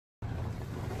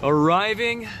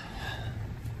Arriving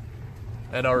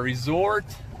at our resort.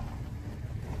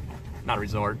 Not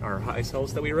resort, our ice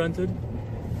house that we rented.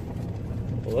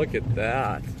 Look at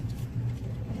that.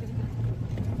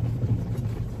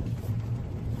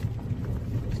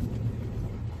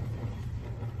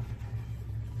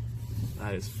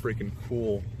 That is freaking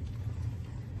cool.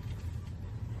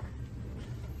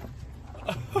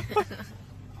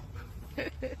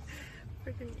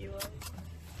 Freaking Mille.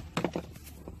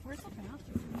 Where's the bathroom?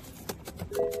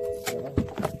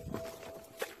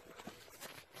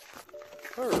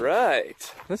 All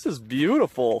right, this is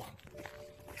beautiful.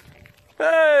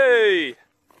 Hey,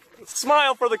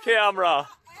 smile for the camera.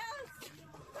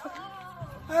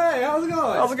 Hey, how's it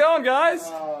going? How's it going, guys?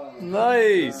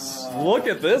 Nice. Look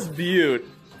at this beaut.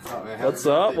 What's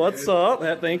up? What's up?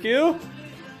 Thank you.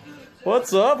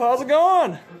 What's up? How's it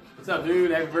going? What's up,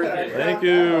 dude? Happy birthday. Thank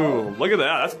you. Look at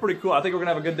that. That's pretty cool. I think we're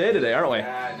gonna have a good day today, aren't we?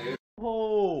 Yeah, dude.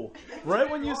 Oh, right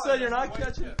when you said you're not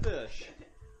catching fish.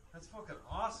 That's fucking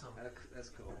awesome. That's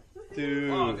cool.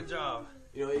 Dude. Oh, good job.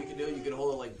 You know what you can do? You can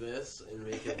hold it like this and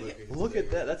make it look. Look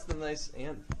at that. That's the nice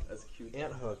ant. That's a cute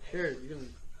ant hook. Here, you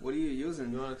can. What are you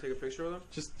using? You want to take a picture of them?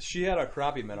 Just she had a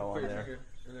crappie minnow on Put your there. finger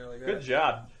in there like that. Good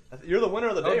job. You're the winner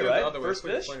of the day, do it right? the other way. First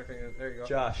Put your fish. pointer finger in. There you go.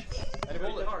 Josh.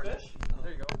 Anybody Hold it catch hard. fish?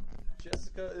 There you go.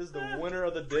 Jessica is the winner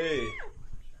of the day.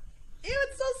 Ew,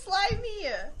 it's so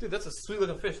slimy. Dude, that's a sweet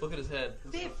looking fish. Look at his head.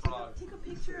 Babe, take a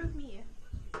picture of me.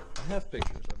 I have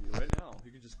pictures of you right now.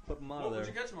 You can just clip them out of What there. would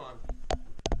you catch him on?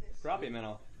 Crappie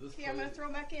minnow. Okay, I'm gonna throw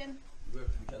them back in. We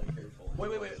have to be kind of careful.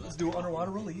 Wait. Let's do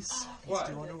underwater release. What? Let's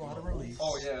do underwater release.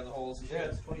 Oh yeah, the holes. Yeah,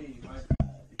 it's funny.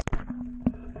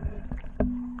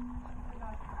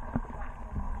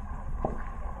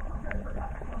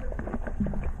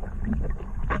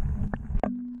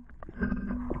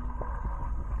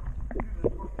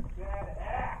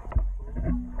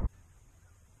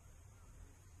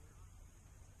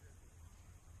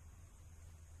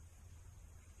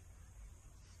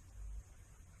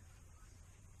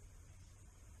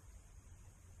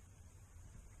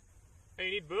 Hey,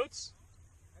 you need boots?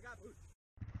 I got boots.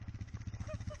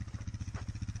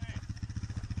 Hey,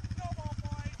 snowball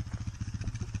fight!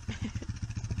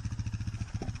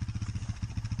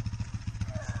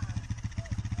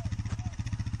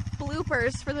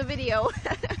 Bloopers for the video. Are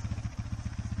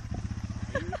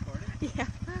you recording? Yeah.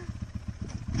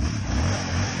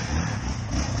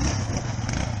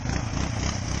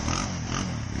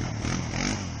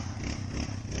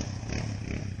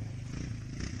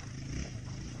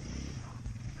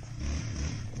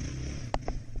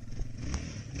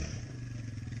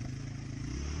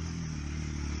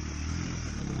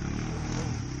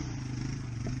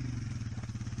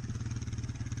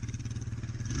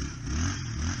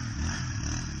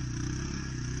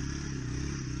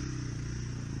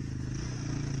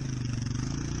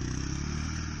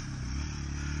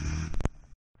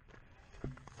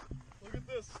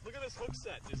 Look at this hook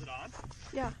set. Is it on?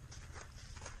 Yeah.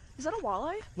 Is that a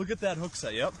walleye? Look at that hook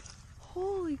set, yep.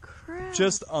 Holy crap.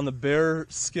 Just on the bare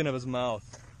skin of his mouth.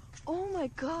 Oh my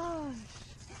gosh.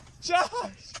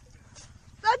 Josh!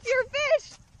 That's your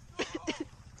fish!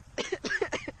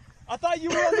 I thought you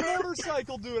were on the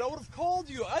motorcycle, dude. I would have called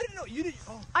you. I didn't know. You didn't.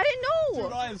 Oh. I didn't know!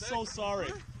 Dude, I am so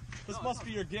sorry. This must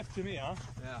be your gift to me, huh?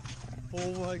 Yeah.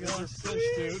 Oh my gosh. Those are fish,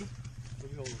 dude.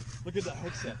 Look at that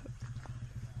hook set.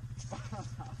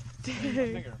 Dang.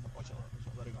 Finger. Watch out.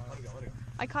 Let it go. Let it go. Let it go.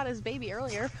 I caught his baby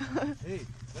earlier. Hey,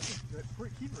 that's a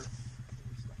great keeper.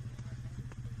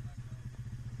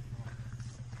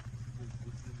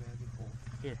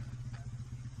 Here.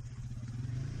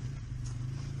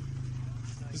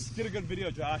 Just get a good video,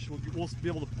 Josh. We'll be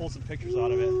able to pull some pictures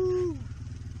out of it.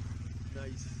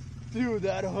 Nice. Dude,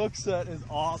 that hook set is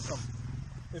awesome.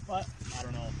 If I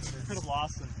don't know, I could have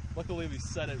lost him. Luckily, we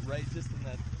set it right just in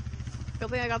that. Good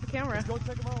thing I got the camera. Let's go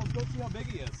check him out. Let's go see how big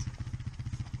he is.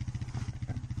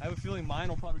 I have a feeling mine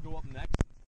will probably go up next.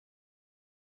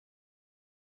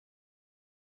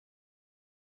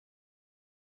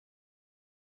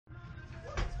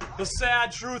 The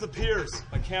sad truth appears.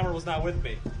 My camera was not with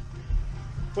me.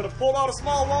 But I pulled out a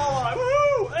small walleye.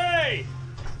 Woohoo! Hey!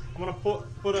 I'm gonna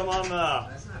put him on the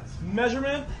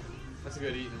measurement. That's a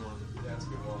good eating one. Yeah, that's a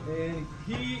good one. And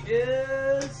he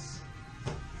is.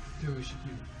 Dude, we should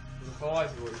keep it. The walleyes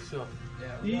are what you're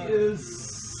He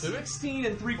is 16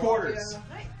 and 3/4.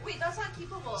 Wait, that's not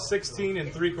keepable. 16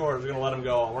 and 3/4. We're gonna let him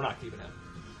go. We're not keeping him.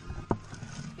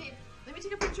 Babe, let me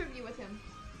take a picture of you with him.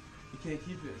 You can't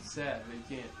keep it. It's sad, but you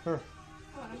can't. Her.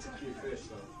 Oh, that's not Cute fish,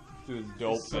 though. Dude,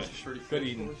 dope It's such a fish. pretty Good fish.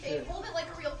 eating. Hey, hold it like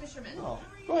a real fisherman. Oh,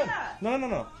 go ahead. Yeah.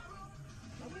 No.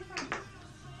 Okay, fine.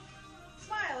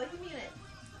 Smile like you mean it.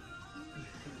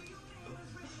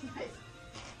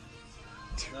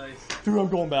 Nice. Dude, I'm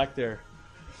going back there.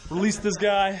 Release this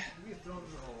guy.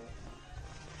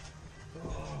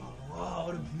 Oh, wow,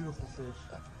 what a beautiful fish.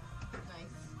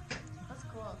 Nice. That's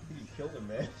cool. You killed him,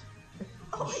 man.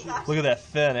 Oh my gosh. Look at that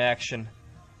fin action.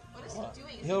 What is he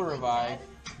doing? Is He'll he, like, revive.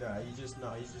 dead? He's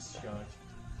just shocked.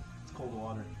 It's cold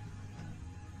water.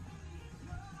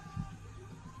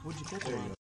 What'd you catch There him you on?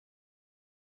 go.